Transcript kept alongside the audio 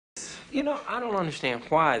You know, I don't understand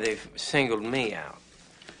why they've singled me out.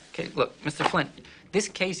 Okay, look, Mr. Flynt, this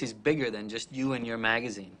case is bigger than just you and your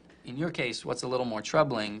magazine. In your case, what's a little more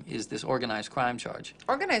troubling is this organized crime charge.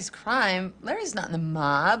 Organized crime? Larry's not in the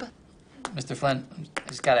mob. Mr. Flynt, I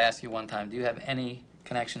just gotta ask you one time, do you have any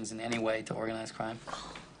connections in any way to organized crime?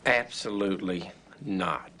 Absolutely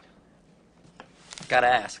not. Gotta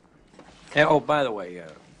ask. Hey, oh, by the way,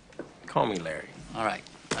 call me Larry. All right,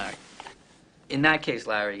 all right. In that case,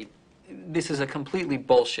 Larry, this is a completely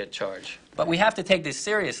bullshit charge. But we have to take this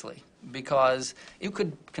seriously because you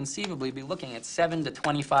could conceivably be looking at 7 to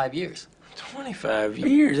 25 years. 25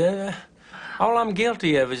 years? All I'm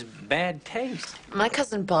guilty of is bad taste. My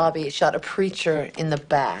cousin Bobby shot a preacher in the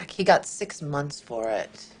back. He got 6 months for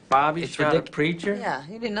it. Bobby shot a preacher? Yeah,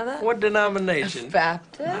 you didn't know that? What denomination?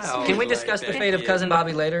 Baptist. Can we discuss the fate of cousin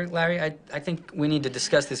Bobby later, Larry? I think we need to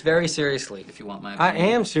discuss this very seriously, if you want my opinion. I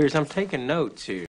am serious. I'm taking notes here.